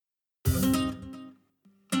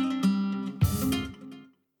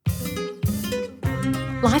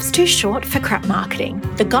Life's too short for crap marketing.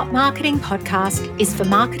 The Got Marketing podcast is for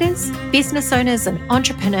marketers, business owners, and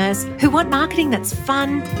entrepreneurs who want marketing that's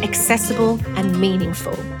fun, accessible, and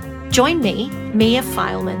meaningful. Join me, Mia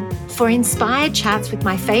Fileman, for inspired chats with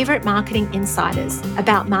my favourite marketing insiders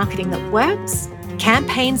about marketing that works,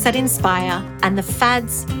 campaigns that inspire, and the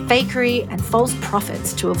fads, fakery, and false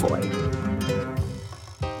profits to avoid.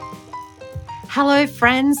 Hello,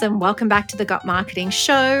 friends, and welcome back to the Got Marketing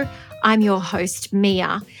Show. I'm your host,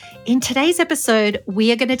 Mia. In today's episode,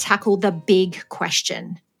 we are going to tackle the big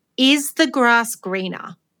question. Is the grass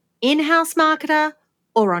greener? In-house marketer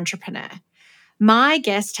or entrepreneur? My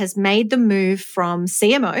guest has made the move from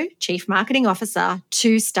CMO, Chief Marketing Officer,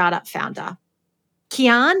 to startup founder.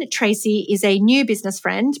 Kiarne Treacy is a new business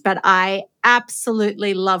friend, but I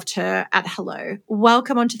absolutely loved her at hello.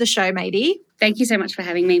 Welcome onto the show, matey. Thank you so much for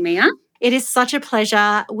having me, Mia. It is such a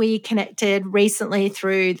pleasure. We connected recently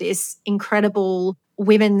through this incredible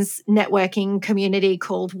women's networking community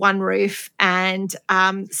called One Roof, and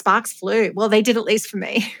sparks flew. Well, they did, at least for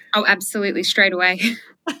me. Oh, absolutely, straight away.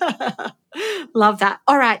 Love that.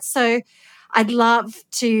 All right, so I'd love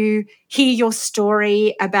to hear your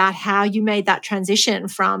story about how you made that transition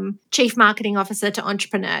from Chief Marketing Officer to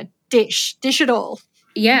entrepreneur. Dish it all.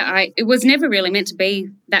 Yeah, it was never really meant to be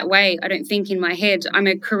that way, I don't think, in my head. I'm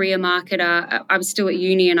a career marketer. I was still at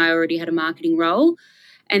uni and I already had a marketing role.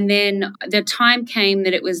 And then the time came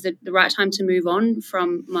that it was the right time to move on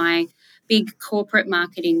from my big corporate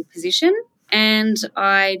marketing position. And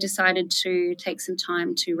I decided to take some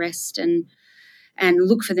time to rest and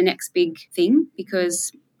look for the next big thing,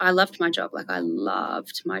 because I loved my job.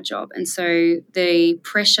 And so the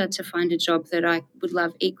pressure to find a job that I would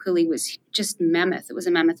love equally was just mammoth. It was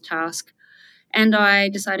a mammoth task. And I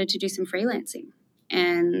decided to do some freelancing.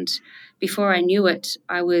 And before I knew it,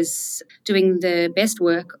 I was doing the best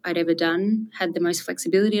work I'd ever done, had the most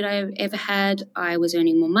flexibility that I ever had. I was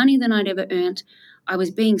earning more money than I'd ever earned. I was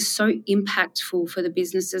being so impactful for the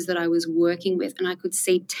businesses that I was working with, and I could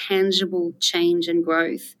see tangible change and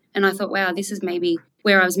growth. And I thought, wow, this is maybe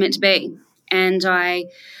where I was meant to be. And I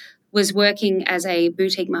was working as a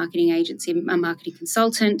boutique marketing agency, a marketing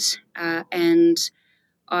consultant, and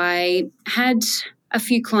I had a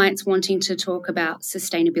few clients wanting to talk about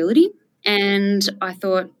sustainability. And I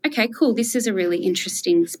thought, okay, cool, this is a really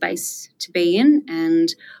interesting space to be in.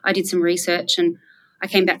 And I did some research and I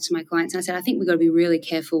came back to my clients and I said, I think we've got to be really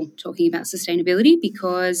careful talking about sustainability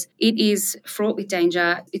because it is fraught with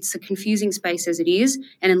danger. It's a confusing space as it is.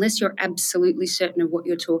 And unless you're absolutely certain of what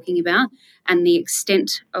you're talking about and the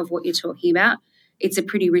extent of what you're talking about, it's a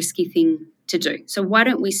pretty risky thing to do. So why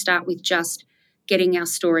don't we start with just getting our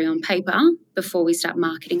story on paper before we start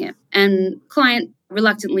marketing it? And client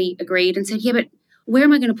reluctantly agreed and said, yeah, but where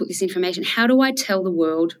am I going to put this information? How do I tell the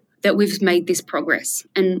world that we've made this progress?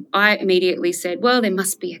 And I immediately said, well, there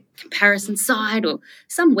must be a comparison site or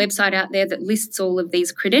some website out there that lists all of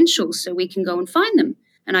these credentials so we can go and find them.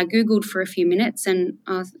 And I Googled for a few minutes and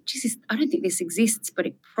I was, Jesus, I don't think this exists, but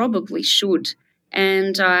it probably should.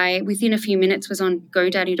 And I, within a few minutes, was on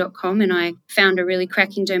GoDaddy.com and I found a really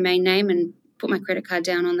cracking domain name and put my credit card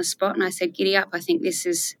down on the spot. And I said, giddy up, I think this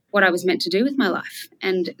is what I was meant to do with my life.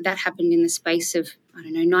 And that happened in the space of,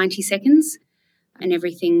 90 seconds. And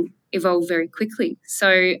everything evolved very quickly.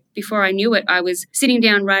 So before I knew it, I was sitting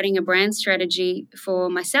down writing a brand strategy for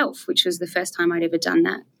myself, which was the first time I'd ever done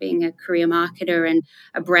that. Being a career marketer and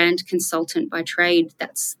a brand consultant by trade,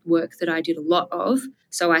 that's work that I did a lot of.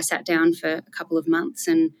 So I sat down for a couple of months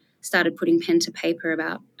and started putting pen to paper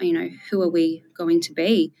about, who are we going to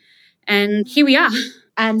be? And here we are.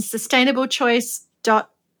 And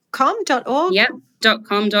sustainablechoice.com.org? Yep.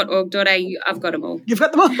 .com.org.au. I've got them all. You've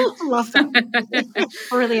got them all. Love that.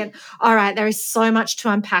 Brilliant. All right. There is so much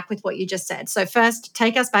to unpack with what you just said. So first,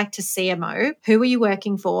 take us back to CMO. Who were you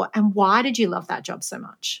working for and why did you love that job so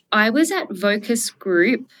much? I was at Vocus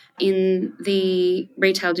Group in the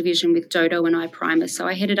retail division with Dodo and iPrimus. So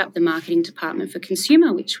I headed up the marketing department for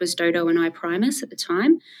consumer, which was Dodo and iPrimus at the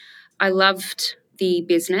time. I loved the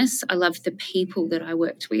business. I loved the people that I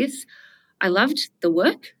worked with. I loved the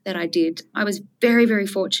work that I did. I was very, very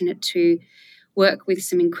fortunate to work with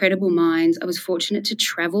some incredible minds. I was fortunate to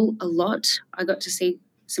travel a lot. I got to see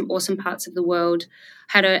some awesome parts of the world.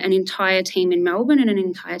 Had an entire team in Melbourne and an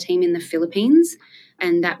entire team in the Philippines,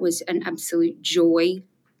 and that was an absolute joy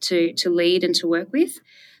to lead and to work with.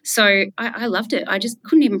 So I loved it. I just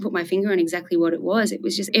couldn't even put my finger on exactly what it was. It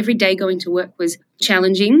was just every day going to work was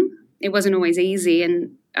challenging. It wasn't always easy,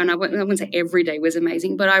 and I wouldn't say every day was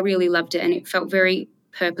amazing, but I really loved it and it felt very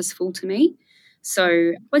purposeful to me.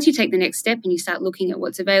 So once you take the next step and you start looking at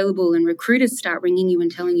what's available and recruiters start ringing you and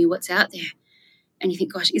telling you what's out there, and you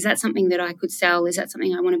think, gosh, is that something that I could sell? Is that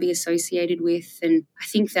something I want to be associated with? And I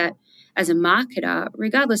think that as a marketer,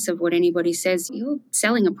 regardless of what anybody says, you're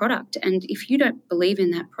selling a product. And if you don't believe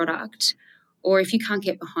in that product, or if you can't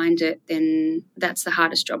get behind it, then that's the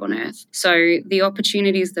hardest job on earth. So the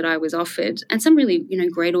opportunities that I was offered, and some really,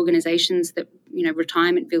 great organizations that,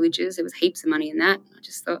 retirement villages, there was heaps of money in that. I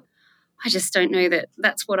just thought, I just don't know that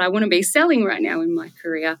that's what I want to be selling right now in my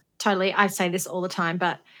career. Totally. I say this all the time,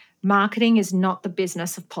 but marketing is not the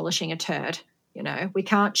business of polishing a turd. We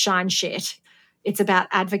can't shine shit. It's about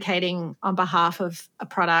advocating on behalf of a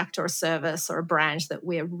product or a service or a brand that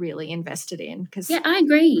we're really invested in. Yeah, I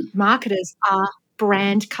agree. Marketers are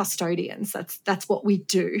brand custodians. That's what we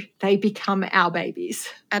do. They become our babies.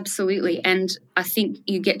 Absolutely. And I think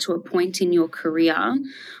you get to a point in your career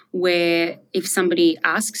where if somebody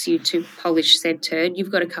asks you to polish said turd,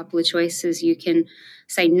 you've got a couple of choices. You can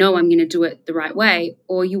say, no, I'm going to do it the right way,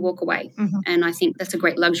 or you walk away. Mm-hmm. And I think that's a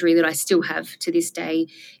great luxury that I still have to this day,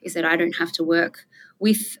 is that I don't have to work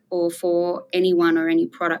with or for anyone or any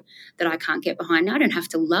product that I can't get behind. Now, I don't have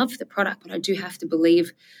to love the product, but I do have to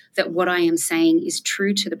believe that what I am saying is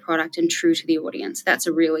true to the product and true to the audience. That's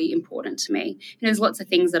really important to me. There's lots of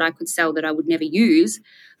things that I could sell that I would never use,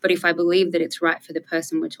 but if I believe that it's right for the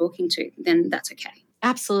person we're talking to, then that's okay.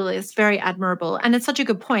 Absolutely. It's very admirable. And it's such a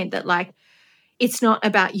good point that, it's not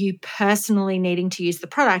about you personally needing to use the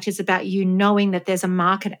product. It's about you knowing that there's a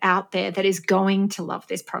market out there that is going to love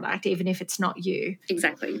this product, even if it's not you.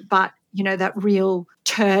 Exactly. But, that real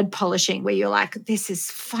turd polishing where you're like, this is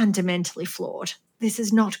fundamentally flawed. This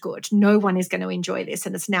is not good. No one is going to enjoy this.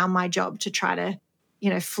 And it's now my job to try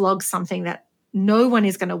to, flog something that no one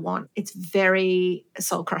is going to want. It's very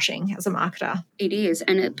soul crushing as a marketer. It is.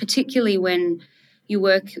 And particularly when you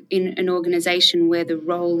work in an organization where the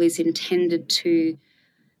role is intended to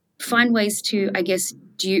find ways to, I guess,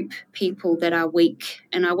 dupe people that are weak.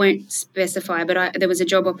 And I won't specify, but there was a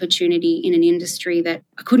job opportunity in an industry that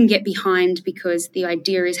I couldn't get behind because the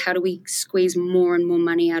idea is, how do we squeeze more and more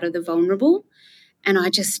money out of the vulnerable? And I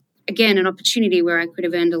just, again, an opportunity where I could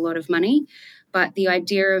have earned a lot of money. But the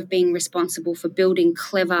idea of being responsible for building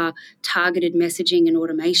clever, targeted messaging and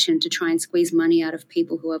automation to try and squeeze money out of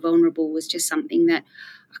people who are vulnerable was just something that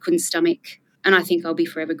I couldn't stomach. And I think I'll be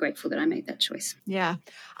forever grateful that I made that choice. Yeah.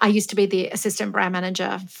 I used to be the assistant brand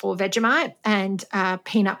manager for Vegemite, and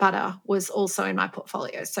peanut butter was also in my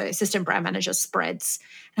portfolio. So assistant brand manager spreads.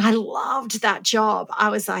 And I loved that job. I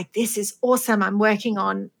was like, this is awesome. I'm working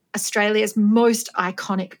on Australia's most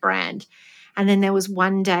iconic brand. And then there was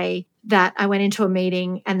one day that I went into a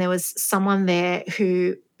meeting and there was someone there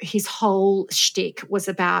who his whole shtick was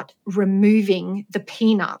about removing the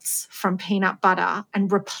peanuts from peanut butter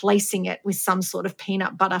and replacing it with some sort of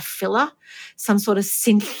peanut butter filler, some sort of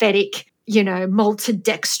synthetic,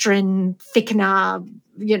 maltodextrin thickener,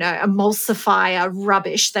 emulsifier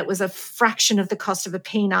rubbish that was a fraction of the cost of a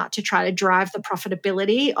peanut to try to drive the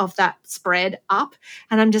profitability of that spread up.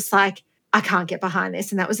 And I'm just like, I can't get behind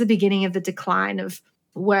this. And that was the beginning of the decline of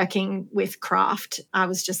working with craft. I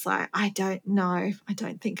was just like, I don't know. I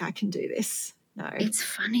don't think I can do this. No. It's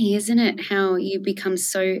funny, isn't it, how you become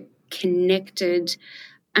so connected.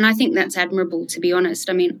 And I think that's admirable, to be honest.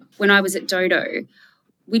 I mean, when I was at Dodo,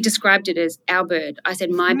 we described it as our bird. I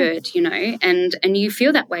said my bird, and you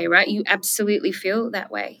feel that way, right? You absolutely feel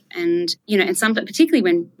that way. And, and sometimes,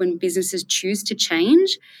 particularly when businesses choose to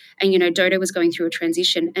change, and, Dodo was going through a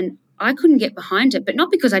transition and I couldn't get behind it, but not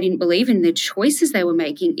because I didn't believe in the choices they were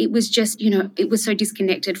making. It was just, it was so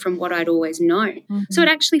disconnected from what I'd always known. Mm-hmm. So it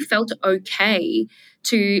actually felt okay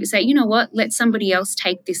to say, you know what, let somebody else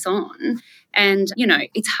take this on. And,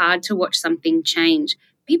 it's hard to watch something change.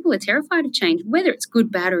 People are terrified of change, whether it's good,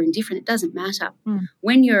 bad, or indifferent, it doesn't matter. Mm.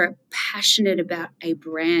 When you're passionate about a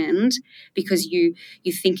brand because you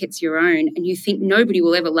think it's your own and you think nobody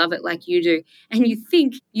will ever love it like you do, and you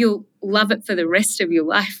think you'll love it for the rest of your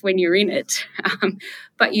life when you're in it,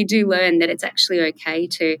 but you do learn that it's actually okay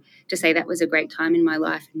to say that was a great time in my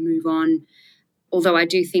life and move on. Although I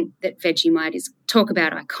do think that Vegemite is, talk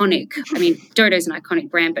about iconic. I mean, Dodo's an iconic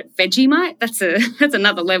brand, but Vegemite, that's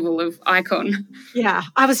another level of icon. Yeah,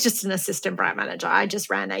 I was just an assistant brand manager. I just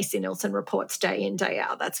ran AC Nielsen reports day in, day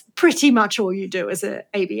out. That's pretty much all you do as an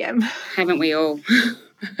ABM. Haven't we all?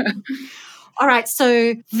 All right,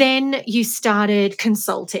 so then you started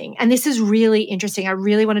consulting, and this is really interesting. I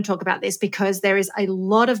really want to talk about this because there is a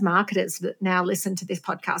lot of marketers that now listen to this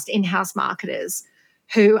podcast, in-house marketers,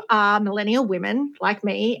 who are millennial women like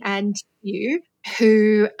me and you,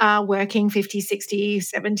 who are working 50, 60,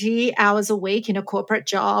 70 hours a week in a corporate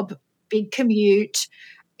job, big commute,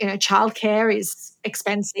 childcare is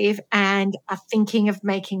expensive, and are thinking of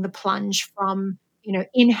making the plunge from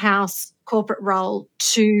in-house corporate role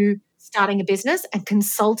to starting a business, and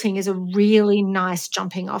consulting is a really nice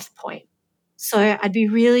jumping off point. So I'd be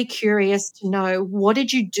really curious to know, what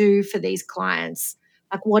did you do for these clients?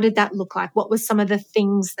 Like, what did that look like? What were some of the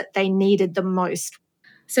things that they needed the most?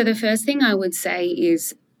 So the first thing I would say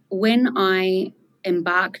is, when I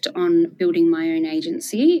embarked on building my own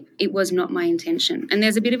agency, it was not my intention. And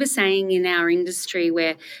there's a bit of a saying in our industry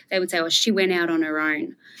where they would say, oh, she went out on her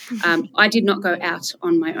own. I did not go out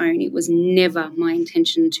on my own. It was never my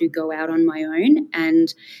intention to go out on my own.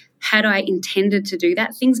 And had I intended to do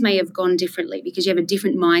that, things may have gone differently, because you have a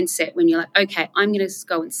different mindset when you're like, okay, I'm going to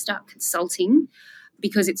go and start consulting,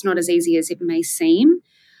 because it's not as easy as it may seem.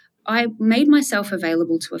 I made myself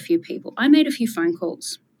available to a few people. I made a few phone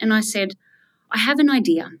calls and I said, I have an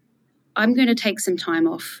idea. I'm going to take some time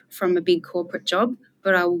off from a big corporate job,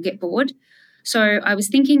 but I will get bored. So I was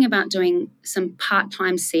thinking about doing some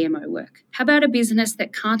part-time CMO work. How about a business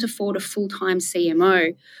that can't afford a full-time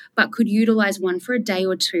CMO, but could utilize one for a day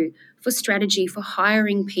or two for strategy, for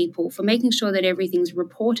hiring people, for making sure that everything's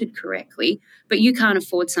reported correctly, but you can't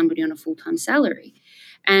afford somebody on a full-time salary?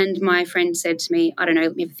 And my friend said to me, I don't know,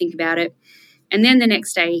 let me have a think about it. And then the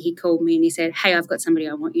next day he called me and he said, hey, I've got somebody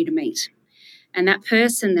I want you to meet. And that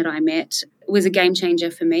person that I met was a game changer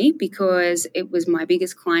for me, because it was my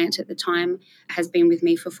biggest client at the time, has been with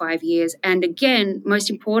me for 5 years. And again, most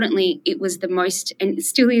importantly, it was the most, and it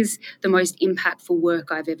still is the most impactful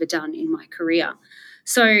work I've ever done in my career.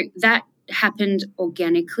 So that happened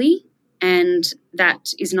organically, and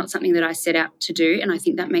that is not something that I set out to do. And I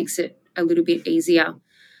think that makes it a little bit easier.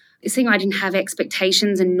 This thing, I didn't have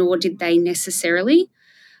expectations, and nor did they necessarily.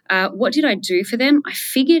 What did I do for them? I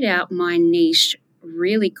figured out my niche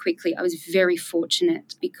really quickly. I was very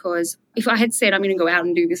fortunate, because if I had said I'm going to go out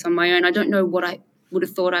and do this on my own, I don't know what I would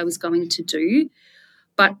have thought I was going to do.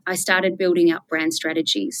 But I started building out brand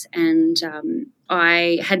strategies, and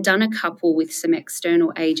I had done a couple with some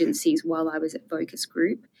external agencies while I was at Focus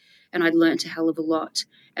Group, and I'd learnt a hell of a lot,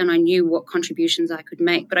 and I knew what contributions I could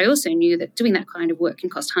make. But I also knew that doing that kind of work can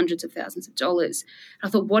cost hundreds of thousands of dollars. And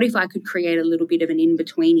I thought, what if I could create a little bit of an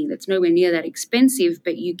in-betweenie that's nowhere near that expensive,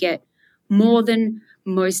 but you get more than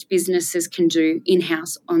most businesses can do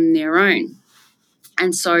in-house on their own?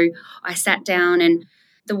 And so I sat down, and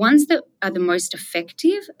the ones that are the most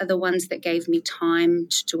effective are the ones that gave me time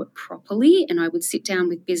to do it properly. And I would sit down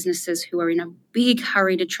with businesses who are in a big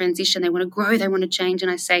hurry to transition. They want to grow, they want to change. And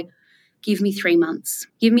I say, give me 3 months.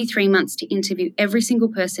 Give me 3 months to interview every single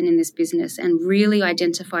person in this business and really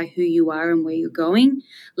identify who you are and where you're going.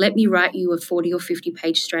 Let me write you a 40 or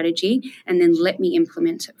 50-page strategy, and then let me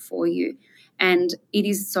implement it for you. And it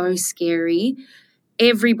is so scary.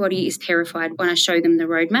 Everybody is terrified when I show them the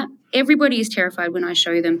roadmap. Everybody is terrified when I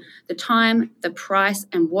show them the time, the price,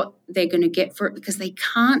 and what they're going to get for it, because they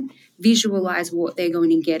can't visualize what they're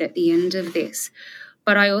going to get at the end of this.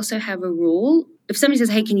 But I also have a rule. If somebody says,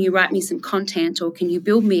 hey, can you write me some content, or can you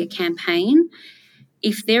build me a campaign?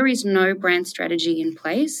 If there is no brand strategy in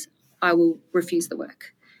place, I will refuse the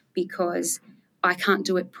work, because I can't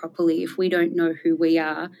do it properly if we don't know who we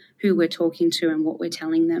are, who we're talking to, and what we're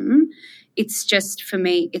telling them. It's just, for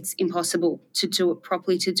me, it's impossible to do it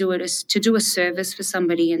properly, to do a service for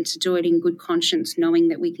somebody and to do it in good conscience, knowing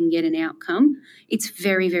that we can get an outcome. It's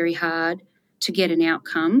very, very hard to get an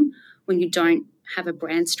outcome when you don't have a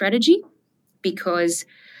brand strategy, because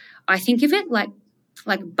I think of it like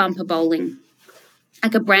bumper bowling.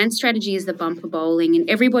 Like, a brand strategy is the bumper bowling, and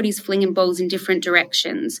everybody's flinging balls in different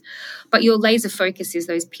directions, but your laser focus is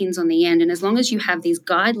those pins on the end. And as long as you have these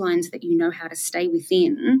guidelines that you know how to stay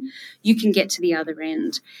within, you can get to the other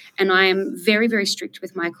end. And I am very, very strict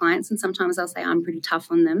with my clients, and sometimes I'll say I'm pretty tough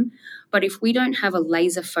on them. But if we don't have a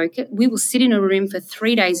laser focus, we will sit in a room for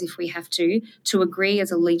 3 days if we have to agree as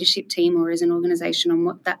a leadership team or as an organization on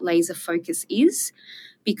what that laser focus is,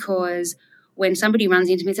 because when somebody runs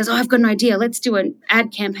into me and says, oh, I've got an idea, let's do an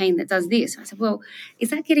ad campaign that does this. I said, well, is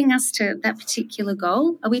that getting us to that particular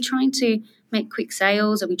goal? Are we trying to make quick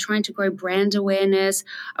sales? Are we trying to grow brand awareness?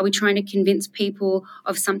 Are we trying to convince people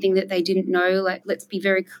of something that they didn't know? Like, let's be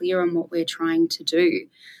very clear on what we're trying to do.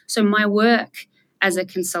 So my work as a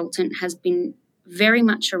consultant has been very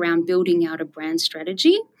much around building out a brand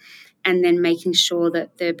strategy and then making sure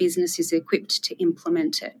that the business is equipped to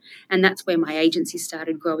implement it. And that's where my agency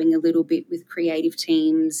started growing a little bit with creative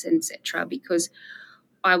teams, etc. Because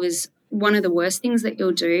I was, one of the worst things that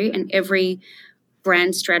you'll do, and every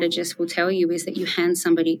brand strategist will tell you, is that you hand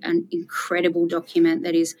somebody an incredible document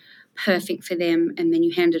that is perfect for them, and then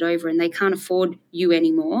you hand it over and they can't afford you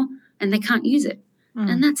anymore and they can't use it.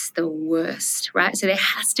 And that's the worst, right? So there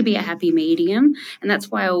has to be a happy medium. And that's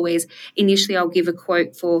why I always, initially, I'll give a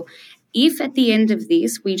quote for, if at the end of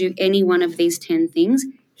this, we do any one of these 10 things,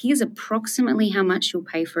 here's approximately how much you'll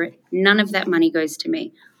pay for it. None of that money goes to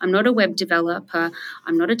me. I'm not a web developer.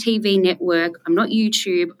 I'm not a TV network. I'm not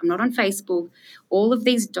YouTube. I'm not on Facebook. All of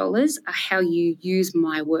these dollars are how you use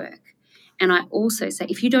my work. And I also say,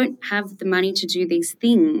 if you don't have the money to do these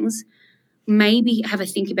things, maybe have a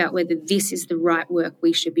think about whether this is the right work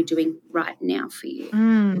we should be doing right now for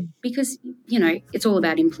you. Because, it's all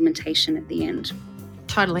about implementation at the end.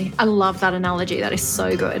 Totally. I love that analogy. That is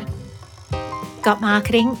so good. Gut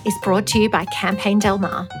Marketing is brought to you by Campaign Del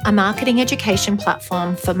Mar, a marketing education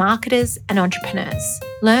platform for marketers and entrepreneurs.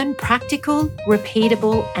 Learn practical,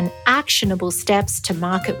 repeatable, and actionable steps to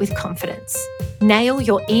market with confidence. Nail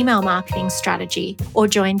your email marketing strategy or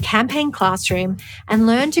join Campaign Classroom and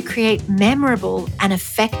learn to create memorable and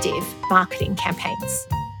effective marketing campaigns.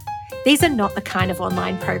 These are not the kind of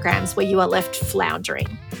online programs where you are left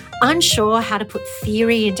floundering, unsure how to put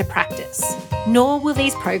theory into practice, nor will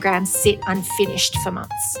these programs sit unfinished for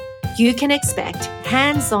months. You can expect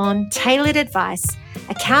hands-on, tailored advice,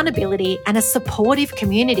 accountability, and a supportive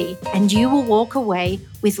community, and you will walk away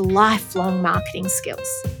with lifelong marketing skills.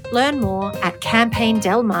 Learn more at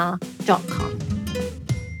campaigndelmar.com.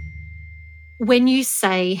 When you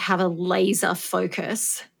say have a laser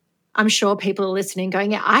focus, I'm sure people are listening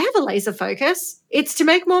going, yeah, I have a laser focus. It's to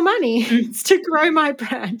make more money. It's to grow my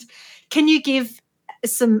brand. Can you give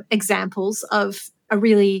some examples of a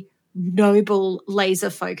really noble laser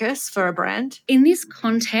focus for a brand? In this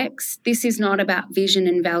context, this is not about vision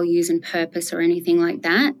and values and purpose or anything like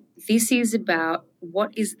that. This is about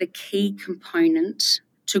what is the key component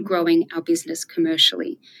to growing our business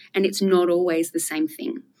commercially. And it's not always the same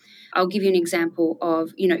thing. I'll give you an example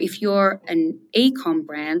of, if you're an e-com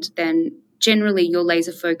brand, then generally your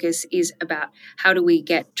laser focus is about how do we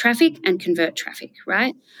get traffic and convert traffic,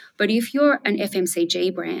 right? But if you're an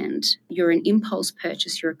FMCG brand, you're an impulse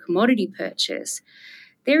purchase, you're a commodity purchase,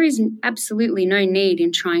 there is absolutely no need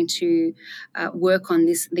in trying to work on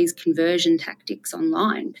these conversion tactics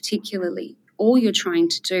online, particularly. All you're trying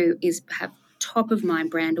to do is have top of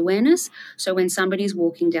mind brand awareness. So when somebody's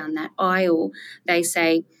walking down that aisle, they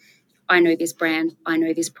say, I know this brand, I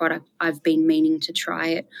know this product, I've been meaning to try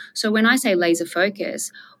it. So when I say laser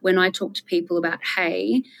focus, when I talk to people about,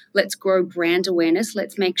 hey, let's grow brand awareness,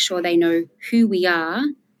 let's make sure they know who we are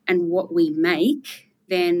and what we make,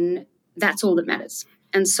 then that's all that matters.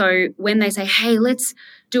 And so when they say, hey, let's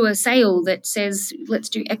do a sale that says, let's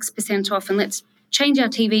do X% off and let's change our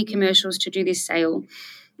TV commercials to do this sale,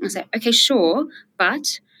 I say, okay, sure,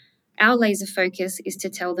 but our laser focus is to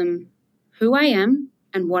tell them who I am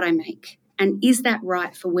and what I make. And is that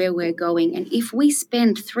right for where we're going? And if we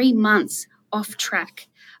spend 3 months off track,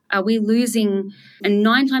 are we losing? And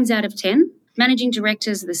 9 times out of 10, managing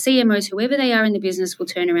directors, the CMOs, whoever they are in the business will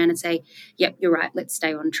turn around and say, yep, you're right, let's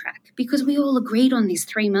stay on track. Because we all agreed on this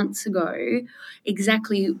 3 months ago,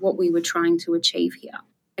 exactly what we were trying to achieve here.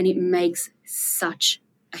 And it makes such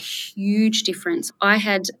a huge difference. I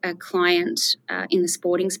had a client in the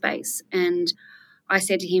sporting space, and I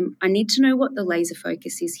said to him, I need to know what the laser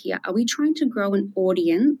focus is here. Are we trying to grow an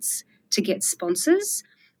audience to get sponsors,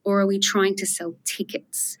 or are we trying to sell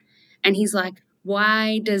tickets? And he's like,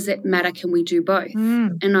 why does it matter? Can we do both?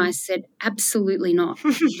 And I said, absolutely not.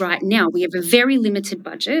 Right now, we have a very limited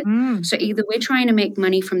budget. So either we're trying to make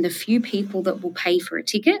money from the few people that will pay for a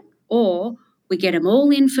ticket, or we get them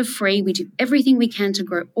all in for free. We do everything we can to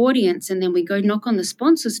grow audience, and then we go knock on the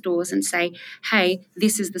sponsors' doors and say, hey,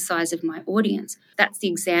 this is the size of my audience. That's the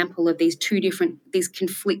example of these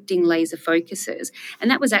conflicting laser focuses. And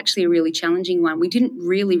that was actually a really challenging one. We didn't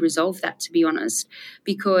really resolve that, to be honest,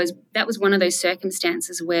 because that was one of those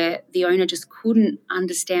circumstances where the owner just couldn't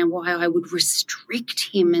understand why I would restrict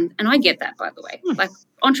him. And I get that, by the way. Like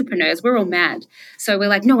entrepreneurs, we're all mad. So we're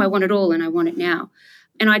like, no, I want it all and I want it now.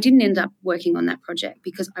 And I didn't end up working on that project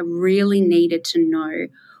because I really needed to know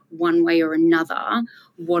one way or another,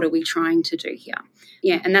 what are we trying to do here?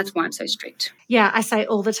 Yeah, and that's why I'm so strict. Yeah, I say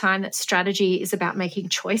all the time that strategy is about making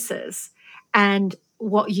choices. And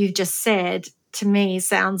what you've just said to me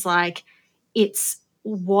sounds like it's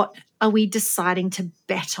what are we deciding to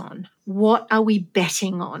bet on? What are we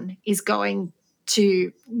betting on is going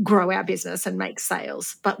to grow our business and make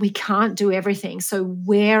sales, but we can't do everything. So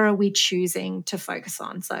where are we choosing to focus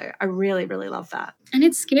on? So I really, really love that. And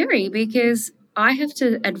it's scary because I have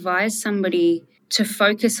to advise somebody to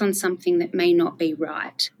focus on something that may not be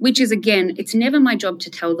right, which is, again, it's never my job to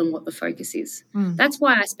tell them what the focus is. That's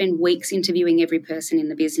why I spend weeks interviewing every person in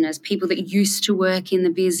the business, people that used to work in the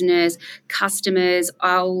business, customers,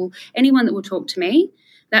 anyone that will talk to me.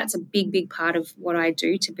 That's a big, big part of what I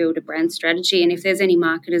do to build a brand strategy. And if there's any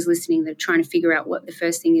marketers listening that are trying to figure out what the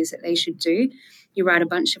first thing is that they should do, you write a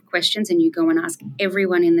bunch of questions and you go and ask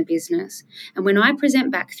everyone in the business. And when I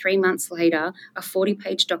present back 3 months later a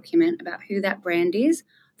 40-page document about who that brand is,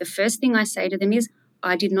 the first thing I say to them is,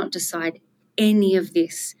 I did not decide any of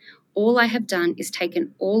this. All I have done is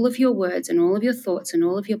taken all of your words and all of your thoughts and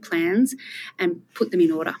all of your plans and put them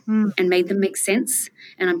in order and made them make sense.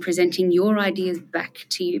 And I'm presenting your ideas back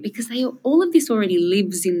to you because all of this already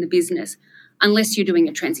lives in the business, unless you're doing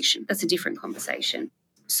a transition. That's a different conversation.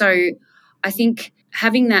 So I think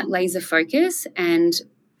having that laser focus and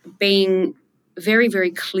being very,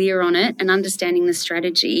 very clear on it and understanding the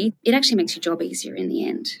strategy, it actually makes your job easier in the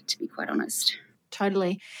end, to be quite honest.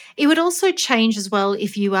 Totally. It would also change as well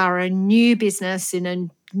if you are a new business in a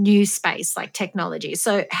new space like technology.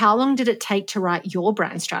 So how long did it take to write your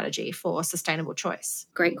brand strategy for Sustainable Choice?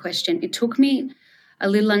 Great question. It took me a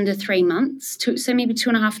little under 3 months, so maybe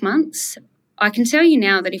 2.5 months. I can tell you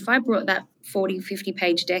now that if I brought that 40,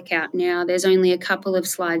 50-page deck out now, there's only a couple of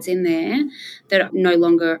slides in there that no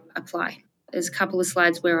longer apply. There's a couple of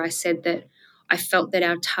slides where I said that I felt that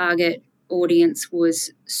our target audience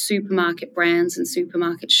was supermarket brands and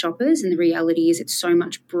supermarket shoppers, and the reality is it's so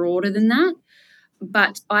much broader than that.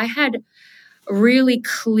 But I had a really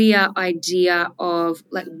clear idea of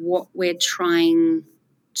like what we're trying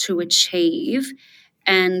to achieve.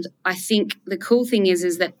 And I think the cool thing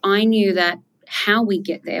is that I knew that how we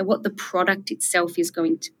get there, what the product itself is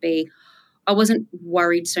going to be, I wasn't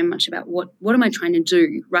worried so much about what am I trying to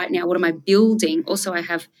do right now? What am I building? Also, I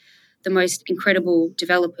have the most incredible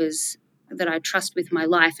developers that I trust with my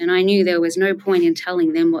life. And I knew there was no point in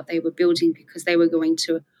telling them what they were building because they were going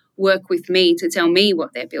to work with me to tell me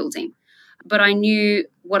what they're building. But I knew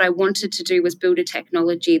what I wanted to do was build a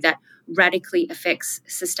technology that radically affects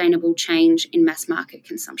sustainable change in mass market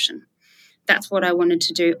consumption. That's what I wanted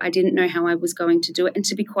to do. I didn't know how I was going to do it. And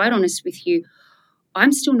to be quite honest with you,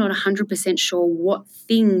 I'm still not 100% sure what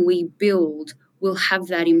thing we build will have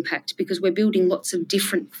that impact because we're building lots of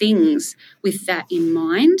different things with that in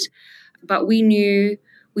mind. But we knew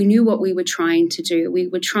what we were trying to do. We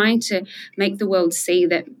were trying to make the world see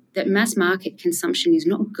that mass market consumption is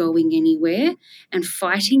not going anywhere and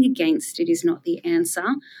fighting against it is not the answer,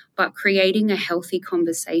 but creating a healthy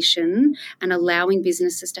conversation and allowing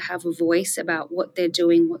businesses to have a voice about what they're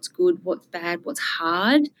doing, what's good, what's bad, what's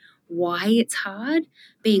hard, why it's hard,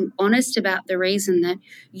 being honest about the reason that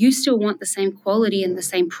you still want the same quality and the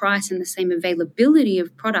same price and the same availability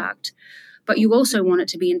of product, but you also want it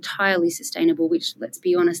to be entirely sustainable, which, let's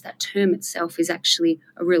be honest, that term itself is actually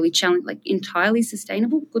a really challenge. Like entirely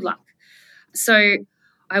sustainable, good luck. So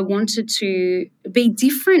I wanted to be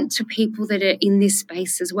different to people that are in this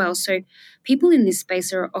space as well. So people in this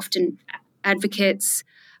space are often advocates,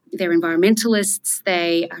 they're environmentalists,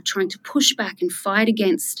 they are trying to push back and fight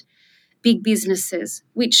against big businesses,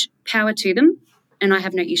 which power to them. And I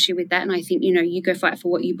have no issue with that. And I think, you go fight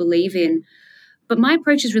for what you believe in. But my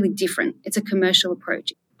approach is really different. It's a commercial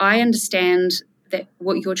approach. I understand that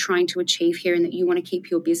what you're trying to achieve here and that you want to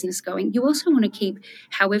keep your business going. You also want to keep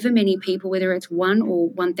however many people, whether it's 1 or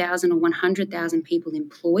 1,000 or 100,000 people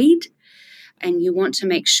employed. And you want to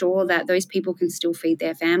make sure that those people can still feed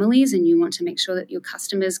their families, and you want to make sure that your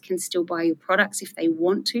customers can still buy your products if they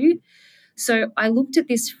want to. So I looked at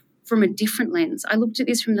this from a different lens. I looked at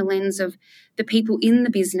this from the lens of the people in the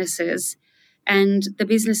businesses and the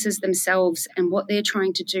businesses themselves and what they're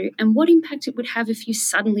trying to do and what impact it would have if you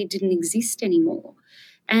suddenly didn't exist anymore.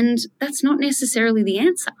 And that's not necessarily the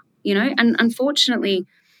answer, and unfortunately,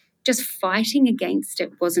 just fighting against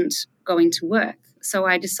it wasn't going to work. So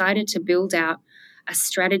I decided to build out a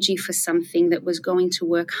strategy for something that was going to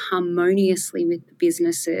work harmoniously with the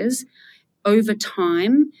businesses over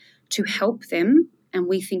time to help them. And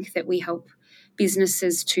we think that we help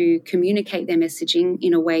businesses to communicate their messaging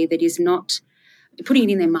in a way that is not putting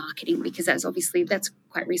it in their marketing, because that's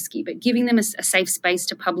quite risky, but giving them a safe space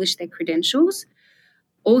to publish their credentials.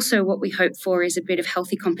 Also, what we hope for is a bit of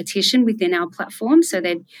healthy competition within our platform so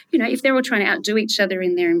that, if they're all trying to outdo each other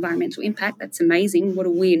in their environmental impact, that's amazing, what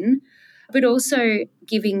a win. But also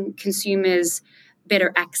giving consumers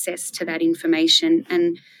better access to that information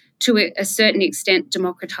and to a certain extent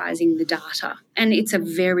democratizing the data. And it's a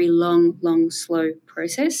very long, slow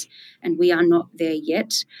process, and we are not there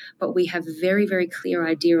yet, but we have a very, very clear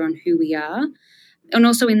idea on who we are. And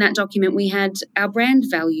also in that document, we had our brand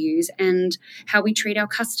values and how we treat our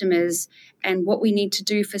customers and what we need to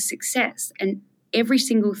do for success. And every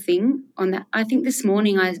single thing on that, I think this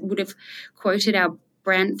morning I would have quoted our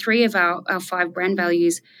brand, 3 of our 5 brand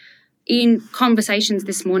values in conversations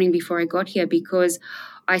this morning before I got here, because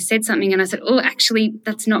I said something and I said, oh, actually,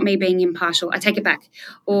 that's not me being impartial. I take it back.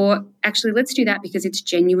 Or actually, let's do that because it's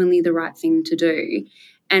genuinely the right thing to do.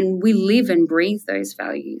 And we live and breathe those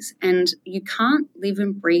values. And you can't live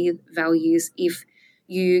and breathe values if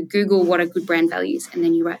you Google what are good brand values and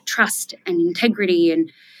then you write trust and integrity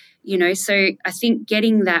and so I think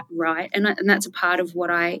getting that right, and that's a part of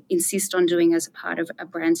what I insist on doing as a part of a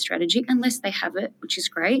brand strategy, unless they have it, which is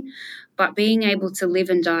great. But being able to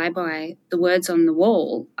live and die by the words on the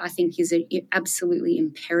wall, I think is absolutely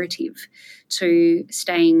imperative to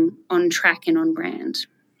staying on track and on brand.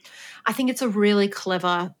 I think it's a really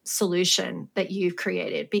clever solution that you've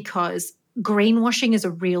created, because greenwashing is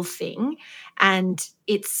a real thing and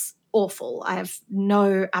it's awful. I have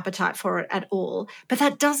no appetite for it at all. But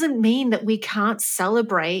that doesn't mean that we can't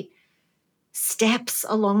celebrate steps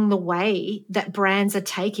along the way that brands are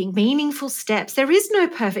taking, meaningful steps. There is no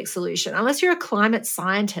perfect solution. Unless you're a climate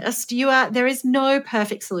scientist, there is no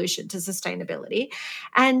perfect solution to sustainability.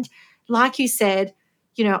 And like you said,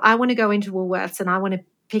 I want to go into Woolworths and I want to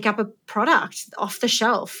pick up a product off the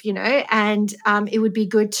shelf, and it would be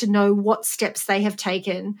good to know what steps they have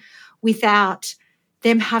taken without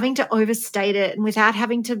them having to overstate it and without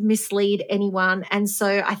having to mislead anyone. And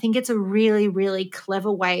so I think it's a really, really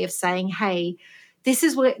clever way of saying, hey, this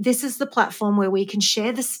is the platform where we can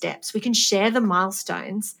share the steps, we can share the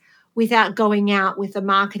milestones without going out with a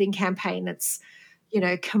marketing campaign that's,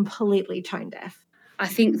 completely tone deaf. I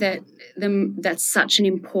think that that's such an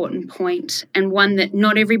important point, and one that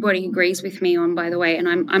not everybody agrees with me on, by the way, and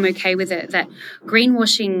I'm okay with it, that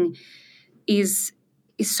greenwashing is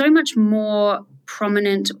so much more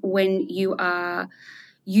prominent when you are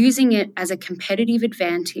using it as a competitive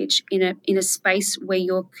advantage in a space where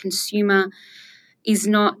your consumer is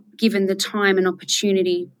not given the time and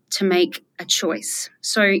opportunity to make a choice.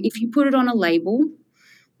 So if you put it on a label,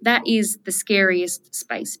 that is the scariest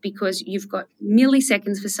space, because you've got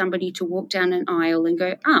milliseconds for somebody to walk down an aisle and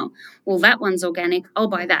go, oh, well, that one's organic, I'll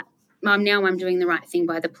buy that. Now I'm doing the right thing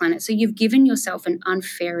by the planet. So you've given yourself an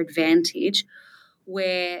unfair advantage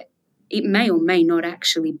where it may or may not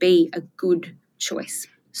actually be a good choice.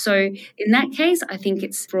 So in that case, I think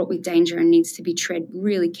it's fraught with danger and needs to be tread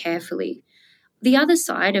really carefully. The other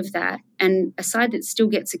side of that, and a side that still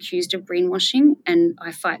gets accused of greenwashing, and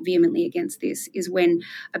I fight vehemently against this, is when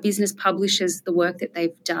a business publishes the work that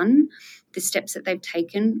they've done, the steps that they've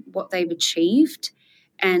taken, what they've achieved.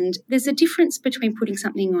 And there's a difference between putting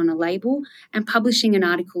something on a label and publishing an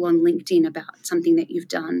article on LinkedIn about something that you've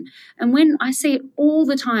done. And when I see it all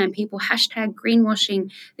the time, people hashtag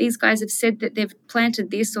greenwashing, these guys have said that they've planted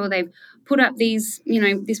this or they've put up these,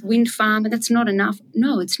 this wind farm, and that's not enough.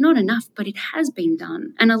 No, it's not enough, but it has been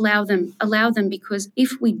done. And allow them, because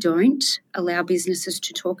if we don't allow businesses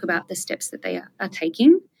to talk about the steps that they are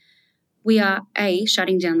taking, we are A,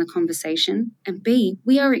 shutting down the conversation, and B,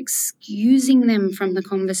 we are excusing them from the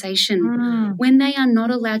conversation when they are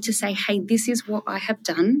not allowed to say, hey, this is what I have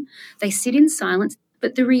done. They sit in silence.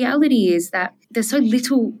 But the reality is that there's so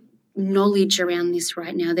little knowledge around this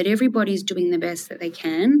right now that everybody's doing the best that they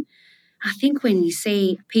can. I think when you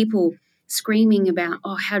see people screaming about,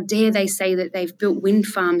 oh, how dare they say that they've built wind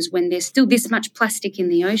farms when there's still this much plastic in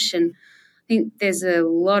the ocean, I think there's a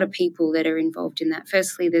lot of people that are involved in that.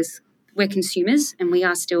 Firstly, we're consumers, and we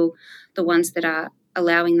are still the ones that are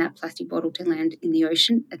allowing that plastic bottle to land in the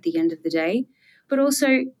ocean at the end of the day. But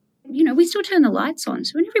also, we still turn the lights on.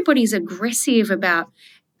 So when everybody's aggressive about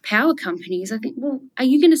power companies, I think, well, are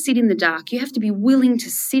you going to sit in the dark? You have to be willing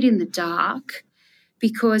to sit in the dark,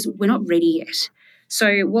 because we're not ready yet.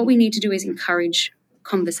 So what we need to do is encourage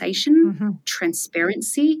conversation,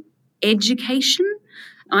 transparency, education.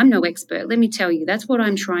 I'm no expert, let me tell you. That's what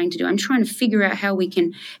I'm trying to do. I'm trying to figure out how we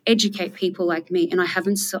can educate people like me, and I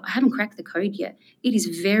haven't cracked the code yet. It is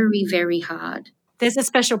very, very hard. There's a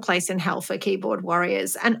special place in hell for keyboard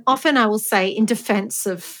warriors, and often I will say, in defense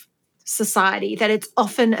of society, that it's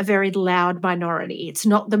often a very loud minority. It's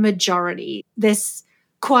not the majority. There's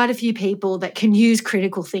quite a few people that can use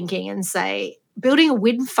critical thinking and say, building a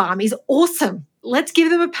wind farm is awesome. Let's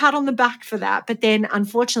give them a pat on the back for that. But then,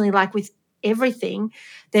 unfortunately, like with everything,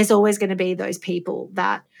 there's always going to be those people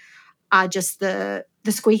that are just the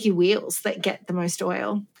squeaky wheels that get the most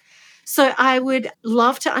oil. So I would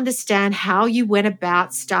love to understand how you went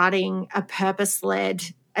about starting a purpose-led,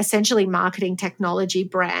 essentially marketing technology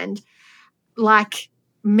brand. Like,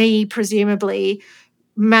 me, presumably,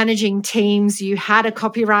 managing teams, you had a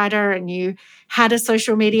copywriter and you had a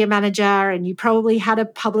social media manager and you probably had a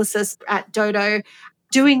publicist at Dodo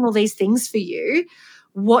doing all these things for you.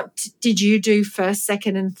 What did you do first,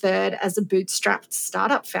 second, and third as a bootstrapped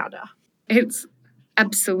startup founder? It's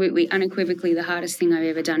absolutely, unequivocally the hardest thing I've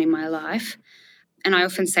ever done in my life. And I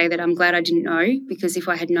often say that I'm glad I didn't know, because if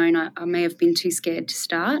I had known, I may have been too scared to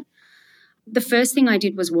start. The first thing I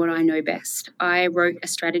did was what I know best. I wrote a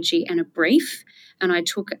strategy and a brief, and I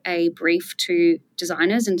took a brief to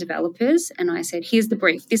designers and developers, and I said, here's the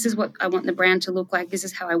brief. This is what I want the brand to look like. This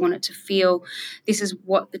is how I want it to feel. This is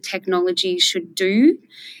what the technology should do.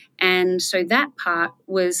 And so that part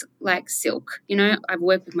was like silk. You know, I've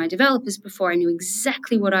worked with my developers before. I knew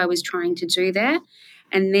exactly what I was trying to do there.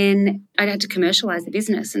 And then I had to commercialize the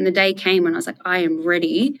business. And the day came when I was like, I am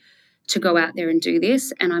ready to go out there and do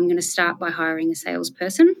this. And I'm going to start by hiring a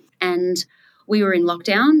salesperson. And we were in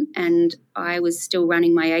lockdown and I was still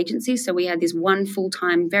running my agency. So we had this one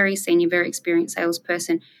full-time, very senior, very experienced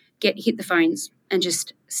salesperson hit the phones and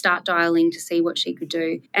just start dialing to see what she could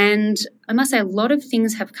do. And I must say, a lot of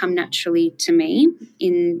things have come naturally to me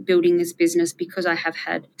in building this business because I have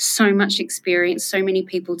had so much experience, so many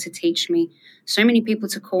people to teach me, so many people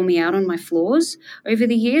to call me out on my flaws over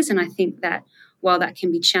the years. And I think that while that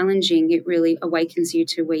can be challenging, it really awakens you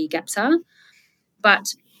to where your gaps are.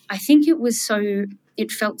 But I think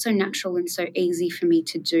it felt so natural and so easy for me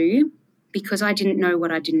to do because I didn't know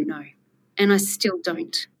what I didn't know. And I still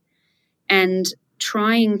don't. And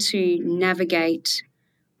trying to navigate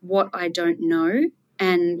what I don't know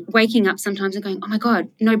and waking up sometimes and going, oh my God,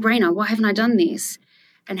 no brainer, why haven't I done this?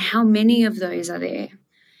 And how many of those are there?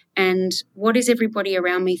 And what is everybody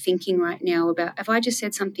around me thinking right now about, have I just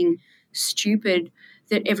said something stupid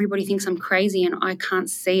that everybody thinks I'm crazy and I can't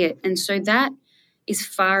see it? And so that is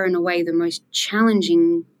far and away the most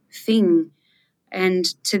challenging thing. And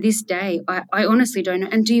to this day, I honestly don't know.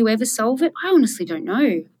 And do you ever solve it? I honestly don't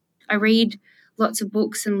know. I read lots of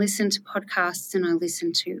books and listen to podcasts and I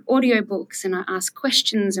listen to audiobooks and I ask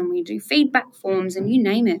questions and we do feedback forms and you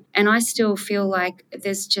name it. And I still feel like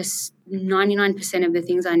there's just 99% of the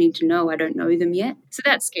things I need to know, I don't know them yet. So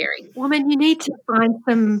that's scary. Woman, you need to find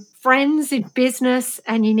some friends in business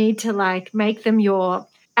and you need to make them your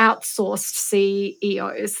outsourced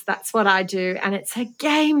CEOs. That's what I do. And it's a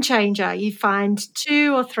game changer. You find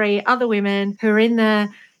 2 or 3 other women who are in the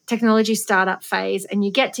technology startup phase and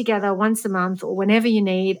you get together once a month or whenever you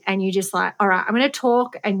need and you just all right, I'm going to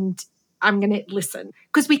talk and I'm going to listen,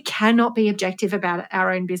 because we cannot be objective about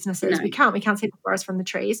our own businesses. No. We can't see the forest from the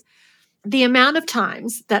trees. The amount of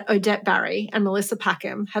times that Odette Barry and Melissa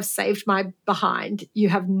Packham have saved my behind, you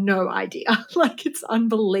have no idea. It's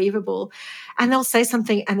unbelievable. And they'll say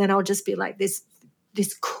something and then I'll just be like, this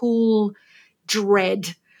cool dread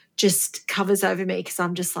just covers over me because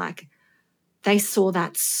I'm just like, they saw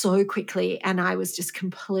that so quickly and I was just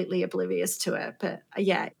completely oblivious to it. But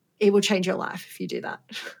yeah, it will change your life if you do that.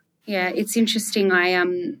 Yeah, it's interesting.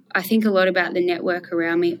 I think a lot about the network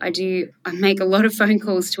around me. I make a lot of phone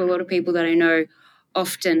calls to a lot of people that I know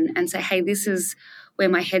often and say, hey, this is where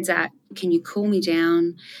my head's at. Can you cool me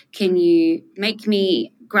down? Can you make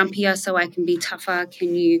me grumpier so I can be tougher?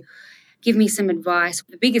 Can you give me some advice?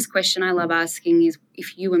 The biggest question I love asking is,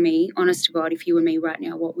 if you were me, honest to God, if you were me right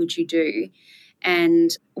now, what would you do? And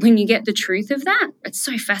when you get the truth of that, it's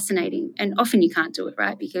so fascinating. And often you can't do it,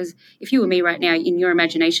 right? Because if you were me right now, in your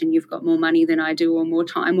imagination, you've got more money than I do or more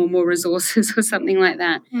time or more resources or something like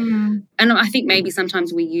that. Mm. And I think maybe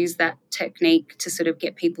sometimes we use that technique to sort of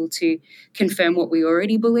get people to confirm what we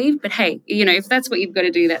already believe. But hey, if that's what you've got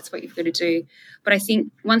to do, that's what you've got to do. But I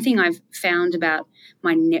think one thing I've found about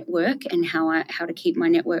my network and how to keep my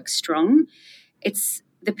network strong, it's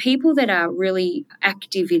the people that are really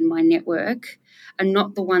active in my network are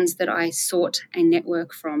not the ones that I sought a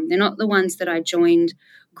network from. They're not the ones that I joined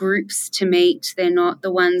groups to meet. They're not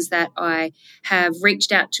the ones that I have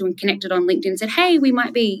reached out to and connected on LinkedIn and said, hey, we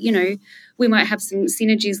might have some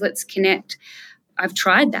synergies, let's connect. I've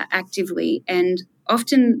tried that actively. And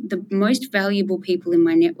often the most valuable people in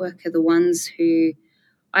my network are the ones who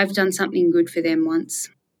I've done something good for them once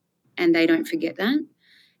and they don't forget that.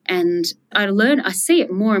 And I see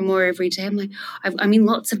it more and more every day. I'm like, I'm in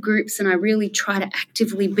lots of groups and I really try to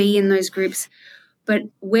actively be in those groups. But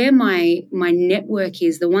where my network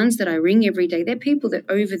is, the ones that I ring every day, they're people that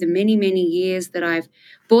over the many, many years that I've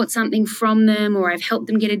bought something from them or I've helped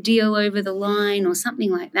them get a deal over the line or something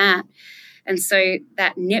like that. And so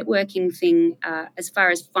that networking thing, as far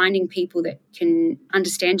as finding people that can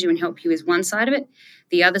understand you and help you, is one side of it.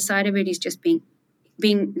 The other side of it is just being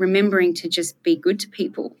remembering to just be good to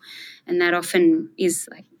people. And that often is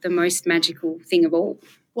like the most magical thing of all.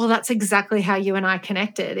 Well, that's exactly how you and I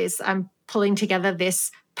connected. Is I'm pulling together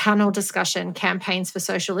this panel discussion, campaigns for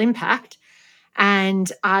social impact. And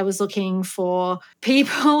I was looking for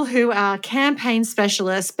people who are campaign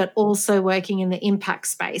specialists, but also working in the impact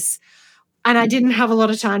space. And I didn't have a lot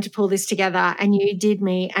of time to pull this together. And you did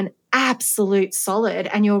me an absolute solid.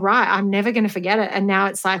 And you're right, I'm never going to forget it. And now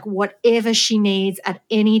it's like whatever she needs at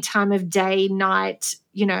any time of day, night,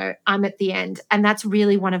 I'm at the end. And that's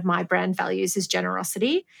really one of my brand values is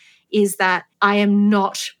generosity, is that I am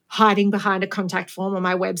not hiding behind a contact form on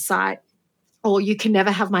my website, or you can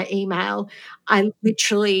never have my email. I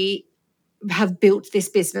literally have built this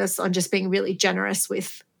business on just being really generous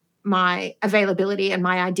with my availability and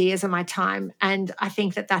my ideas and my time. And I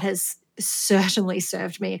think that has certainly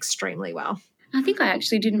served me extremely well. I think I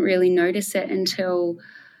actually didn't really notice it until,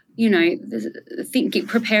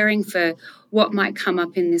 preparing for what might come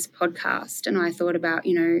up in this podcast. And I thought about,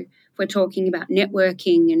 if we're talking about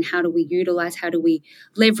networking and how do we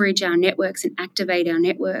leverage our networks and activate our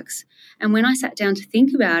networks. And when I sat down to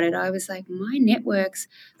think about it, I was like, my networks,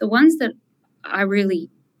 the ones that I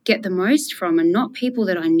really get the most from are not people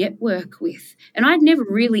that I network with. And I'd never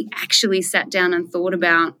really actually sat down and thought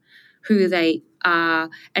about who they are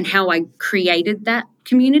and how I created that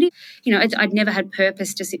community. I'd never had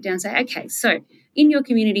purpose to sit down and say, okay, so in your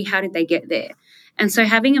community, how did they get there? And so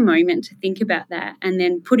having a moment to think about that and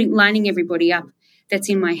then lining everybody up that's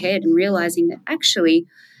in my head and realizing that actually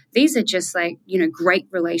these are just great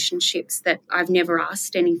relationships that I've never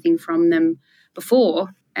asked anything from them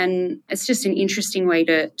before. And it's just an interesting way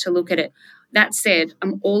to look at it. That said,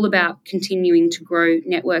 I'm all about continuing to grow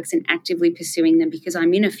networks and actively pursuing them because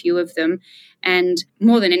I'm in a few of them. And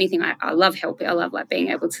more than anything, I love helping. I love being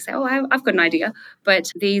able to say, I've got an idea.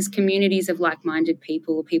 But these communities of like-minded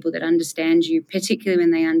people that understand you, particularly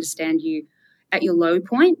when they understand you at your low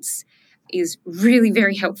points, is really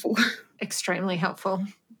very helpful. Extremely helpful.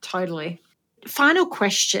 Totally. Final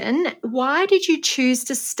question. Why did you choose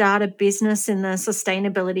to start a business in the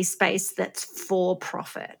sustainability space that's for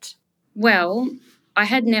profit? Well, I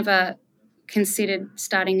had never considered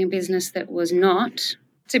starting a business that was not,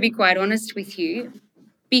 to be quite honest with you,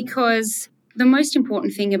 because the most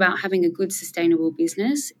important thing about having a good sustainable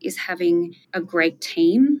business is having a great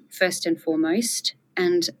team, first and foremost.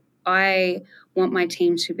 And I want my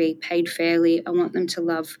team to be paid fairly. I want them to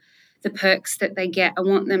love the perks that they get. I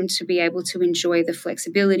want them to be able to enjoy the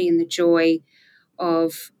flexibility and the joy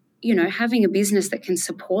of, having a business that can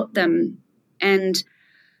support them. And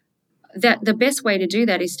that the best way to do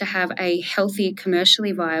that is to have a healthy,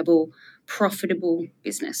 commercially viable, profitable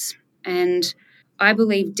business. And I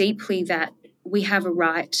believe deeply that we have a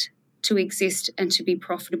right to exist and to be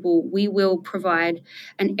profitable. We will provide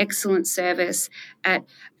an excellent service at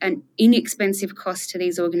an inexpensive cost to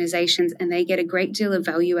these organizations, and they get a great deal of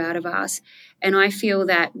value out of us. And I feel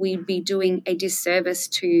that we'd be doing a disservice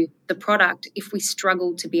to the product if we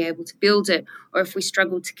struggle to be able to build it or if we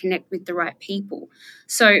struggle to connect with the right people.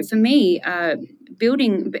 So for me,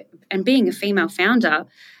 building and being a female founder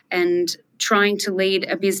and trying to lead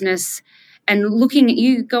a business and looking at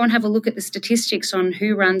you, go and have a look at the statistics on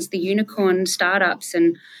who runs the unicorn startups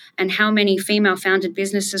and how many female-founded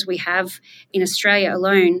businesses we have in Australia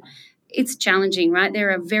alone. It's challenging, right? There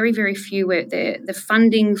are very, very few where the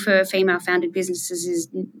funding for female-founded businesses is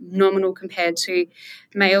nominal compared to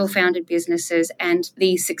male-founded businesses, and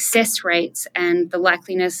the success rates and the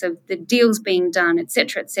likeliness of the deals being done, et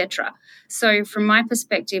cetera, et cetera. So from my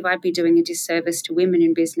perspective, I'd be doing a disservice to women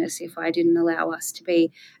in business if I didn't allow us to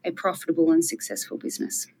be a profitable and successful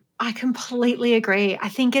business. I completely agree. I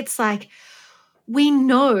think it's like we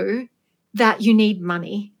know that you need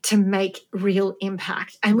money to make real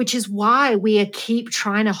impact, and which is why we keep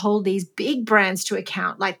trying to hold these big brands to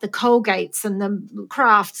account, like the Colgates and the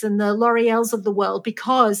Crafts and the L'Oreals of the world,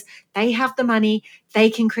 because they have the money, they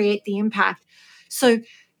can create the impact. So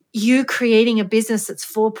you creating a business that's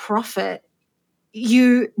for profit,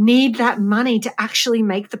 you need that money to actually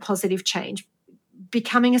make the positive change.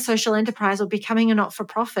 Becoming a social enterprise or becoming a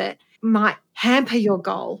not-for-profit might hamper your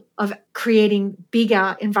goal of creating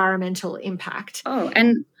bigger environmental impact. Oh,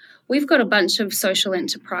 and we've got a bunch of social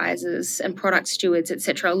enterprises and product stewards, et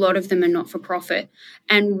cetera. A lot of them are not-for-profit,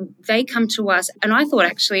 and they come to us. And I thought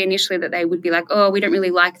actually initially that they would be like, oh, we don't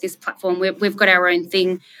really like this platform. We've got our own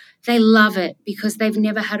thing. they love it because they've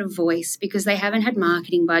never had a voice, because they haven't had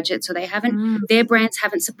marketing budgets, or their brands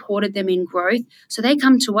haven't supported them in growth. So they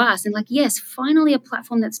come to us and like, yes, finally a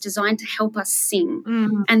platform that's designed to help us sing.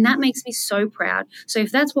 And that makes me so proud. So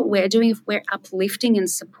if that's what we're doing, if we're uplifting and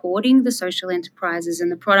supporting the social enterprises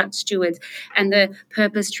and the product stewards and the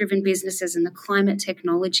purpose-driven businesses and the climate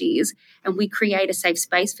technologies, and we create a safe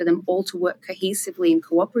space for them all to work cohesively and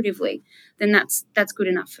cooperatively, then that's good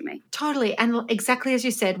enough for me. Totally. And exactly as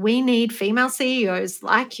you said, we need female CEOs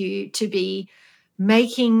like you to be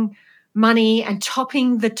making money and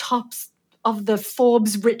topping the tops of the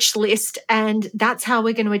Forbes rich list. And that's how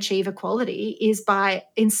we're going to achieve equality, is by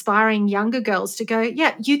inspiring younger girls to go,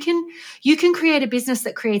 yeah, you can create a business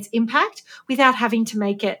that creates impact without having to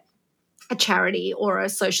make it a charity or a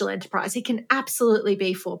social enterprise. It can absolutely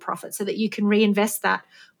be for profit so that you can reinvest that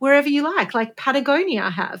wherever you like Patagonia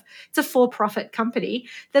have. It's a for-profit company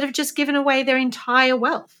that have just given away their entire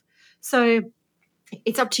wealth. So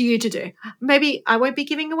it's up to you to do. Maybe I won't be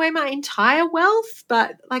giving away my entire wealth,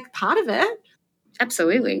 but like part of it.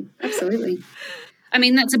 Absolutely. I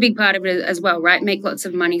mean, that's a big part of it as well, right? Make lots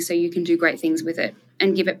of money so you can do great things with it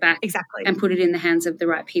and give it back. Exactly. And put it in the hands of the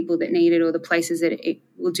right people that need it, or the places that it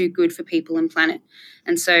will do good for people and planet.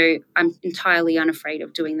 And so I'm entirely unafraid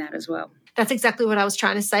of doing that as well. That's exactly what I was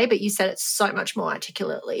trying to say, but you said it so much more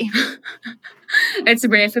articulately. It's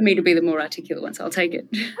rare for me to be the more articulate one, so I'll take it.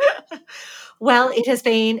 Well, it has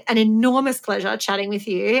been an enormous pleasure chatting with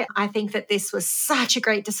you. I think that this was such a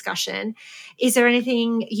great discussion. Is there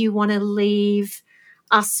anything you want to leave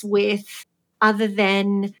us with other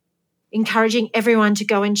than encouraging everyone to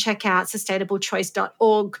go and check out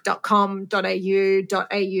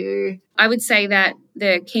sustainablechoice.org.com.au.au? I would say that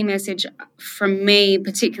the key message from me,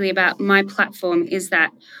 particularly about my platform, is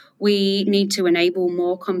that we need to enable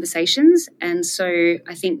more conversations. And so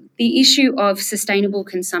I think the issue of sustainable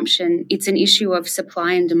consumption, it's an issue of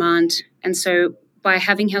supply and demand. And so by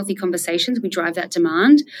having healthy conversations, we drive that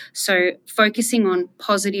demand. So focusing on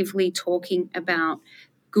positively talking about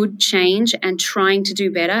good change and trying to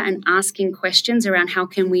do better and asking questions around how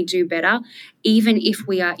can we do better, even if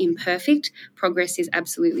we are imperfect, progress is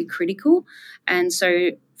absolutely critical. And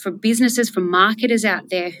so for businesses, for marketers out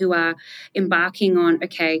there who are embarking on,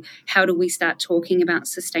 okay, how do we start talking about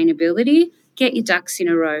sustainability? Get your ducks in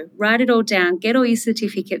a row, write it all down, get all your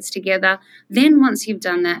certificates together. Then once you've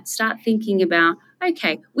done that, start thinking about,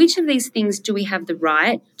 okay, which of these things do we have the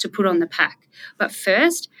right to put on the pack? But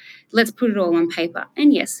first, let's put it all on paper.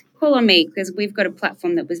 And yes, call on me, because we've got a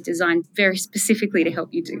platform that was designed very specifically to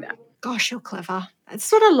help you do that. Gosh, you're clever.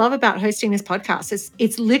 That's what I love about hosting this podcast.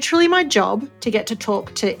 It's literally my job to get to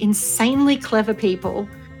talk to insanely clever people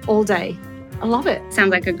all day. I love it.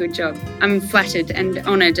 Sounds like a good job. I'm flattered and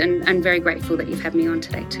honoured and very grateful that you've had me on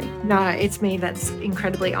today too. No, it's me that's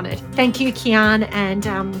incredibly honoured. Thank you, Kiarne, and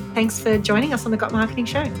thanks for joining us on the Got Marketing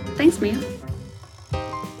Show. Thanks, Mia.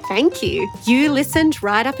 Thank you. You listened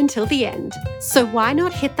right up until the end. So why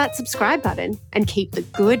not hit that subscribe button and keep the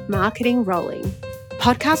good marketing rolling?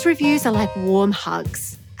 Podcast reviews are like warm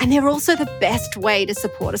hugs, and they're also the best way to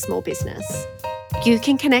support a small business. You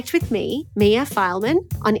can connect with me, Mia Fileman,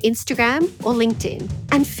 on Instagram or LinkedIn,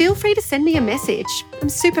 and feel free to send me a message. I'm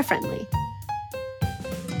super friendly.